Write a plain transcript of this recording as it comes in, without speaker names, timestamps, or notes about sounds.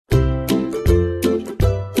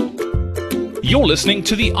You're listening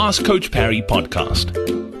to the Ask Coach Parry podcast.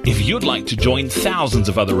 If you'd like to join thousands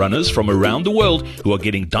of other runners from around the world who are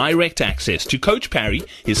getting direct access to Coach Parry,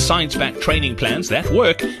 his science-backed training plans that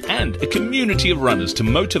work, and a community of runners to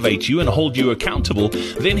motivate you and hold you accountable,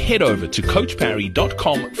 then head over to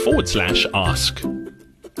coachparry.com/ask.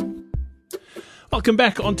 Welcome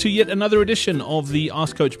back onto yet another edition of the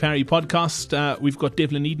Ask Coach Parry podcast. We've got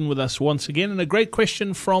Devlin Eden with us once again, and a great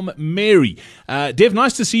question from Mary. Dev,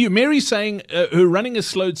 nice to see you. Mary's saying her running has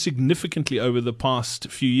slowed significantly over the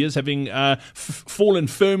past few years, having fallen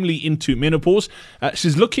firmly into menopause.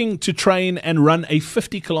 She's looking to train and run a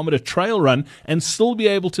 50-kilometer trail run and still be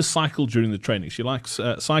able to cycle during the training. She likes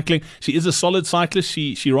cycling. She is a solid cyclist.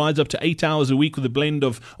 She rides up to 8 hours a week with a blend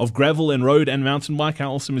of gravel and road and mountain bike.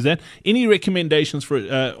 How awesome is that? Any recommendations for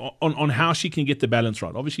on how she can get the balance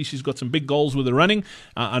right? Obviously, she's got some big goals with the running.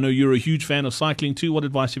 I know you're a huge fan of cycling too. What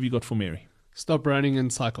advice have you got for Mary? Stop running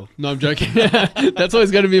and cycle. No, I'm joking. That's always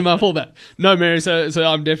going to be my fallback. No, Mary, so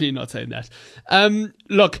I'm definitely not saying that.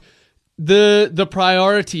 Look, the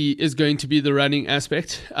priority is going to be the running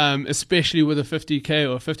aspect, especially with a 50K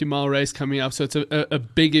or a 50-mile race coming up. So it's a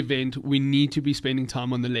big event. We need to be spending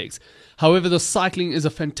time on the legs. However, the cycling is a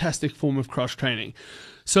fantastic form of cross training.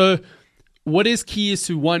 So what is key is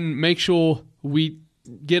to, one, make sure we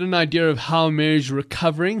get an idea of how Mary's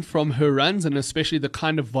recovering from her runs and especially the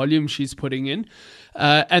kind of volume she's putting in.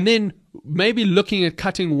 And then maybe looking at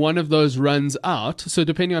cutting one of those runs out. So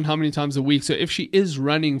depending on how many times a week. So if she is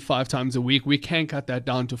running 5 times a week, we can cut that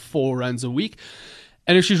down to 4 runs a week.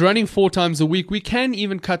 And if she's running 4 times a week, we can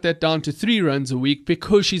even cut that down to 3 runs a week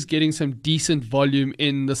because she's getting some decent volume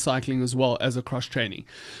in the cycling as well as a cross training.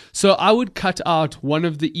 So I would cut out one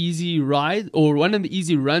of the easy rides or one of the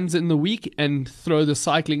easy runs in the week and throw the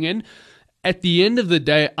cycling in. At the end of the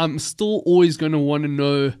day, I'm still always going to want to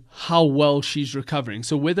know how well she's recovering.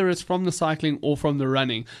 So whether it's from the cycling or from the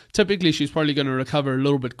running, typically she's probably going to recover a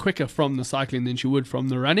little bit quicker from the cycling than she would from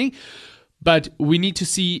the running. But we need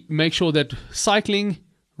to make sure that cycling,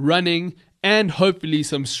 running, and hopefully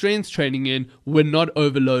some strength training in, we're not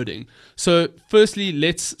overloading. So firstly,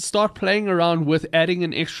 let's start playing around with adding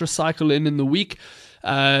an extra cycle in the week.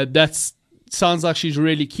 That sounds like she's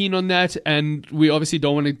really keen on that, and we obviously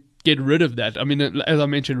don't want to get rid of that. I mean, as I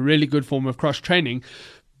mentioned, really good form of cross training,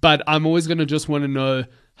 but I'm always going to just want to know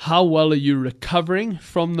how well are you recovering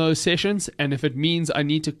from those sessions, and if it means I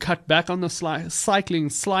need to cut back on the cycling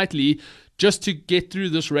slightly just to get through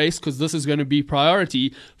this race, because this is going to be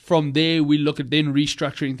priority. From there, we look at then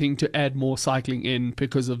restructuring things to add more cycling in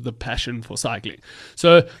because of the passion for cycling.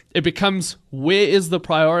 So it becomes, where is the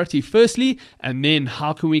priority firstly, and then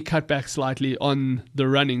how can we cut back slightly on the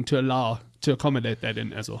running to accommodate that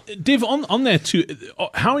in as well. Dev, on that too,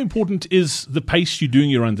 how important is the pace you're doing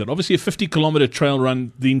your runs at? Obviously, a 50-kilometer trail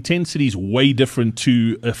run, the intensity is way different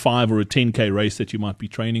to a 5 or a 10K race that you might be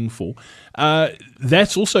training for.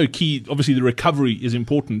 That's also key. Obviously, the recovery is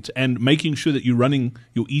important, and making sure that you're running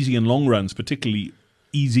your easy and long runs, particularly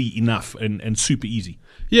easy enough and super easy.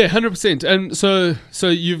 Yeah, 100%. And so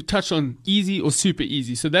you've touched on easy or super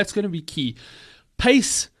easy. So that's going to be key.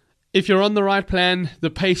 Pace. If you're on the right plan, the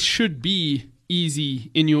pace should be easy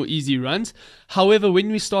in your easy runs. However, when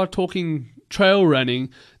we start talking trail running,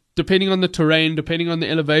 depending on the terrain, depending on the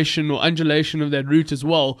elevation or undulation of that route as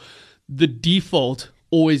well, the default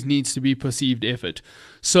always needs to be perceived effort.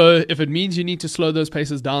 So if it means you need to slow those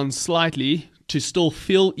paces down slightly to still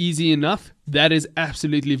feel easy enough, that is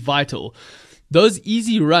absolutely vital. Those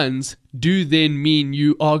easy runs do then mean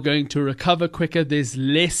you are going to recover quicker. There's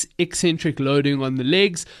less eccentric loading on the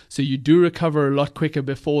legs, so you do recover a lot quicker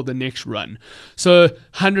before the next run. So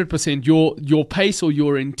 100%, your pace or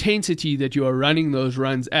your intensity that you are running those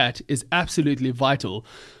runs at is absolutely vital.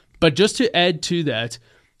 But just to add to that,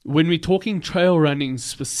 when we're talking trail running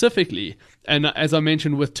specifically, and as I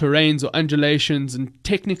mentioned with terrains or undulations and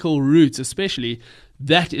technical routes especially,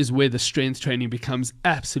 that is where the strength training becomes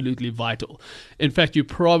absolutely vital. In fact, you're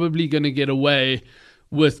probably going to get away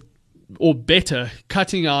with, or better,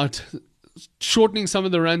 shortening some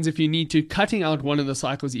of the runs if you need to, cutting out one of the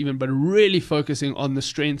cycles even, but really focusing on the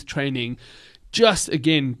strength training just,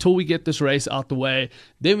 again, till we get this race out the way.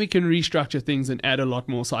 Then we can restructure things and add a lot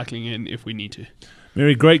more cycling in if we need to.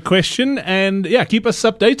 Very great question. And yeah, keep us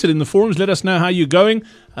updated in the forums. Let us know how you're going.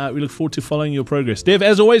 We look forward to following your progress. Dev,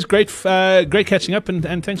 as always, great catching up,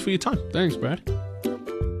 and thanks for your time. Thanks, Brad.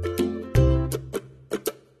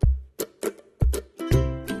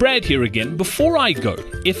 Brad here again. Before I go,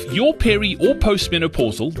 if you're peri or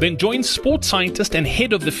postmenopausal, then join sports scientist and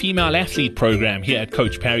head of the female athlete program here at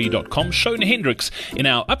CoachParry.com, Shona Hendricks, in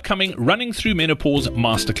our upcoming Running Through Menopause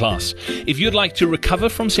Masterclass. If you'd like to recover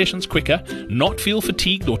from sessions quicker, not feel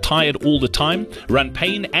fatigued or tired all the time, run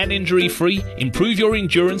pain and injury free, improve your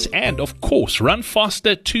endurance, and of course run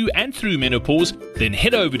faster to and through menopause, then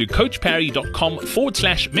head over to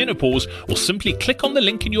CoachParry.com/menopause or simply click on the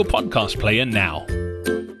link in your podcast player now.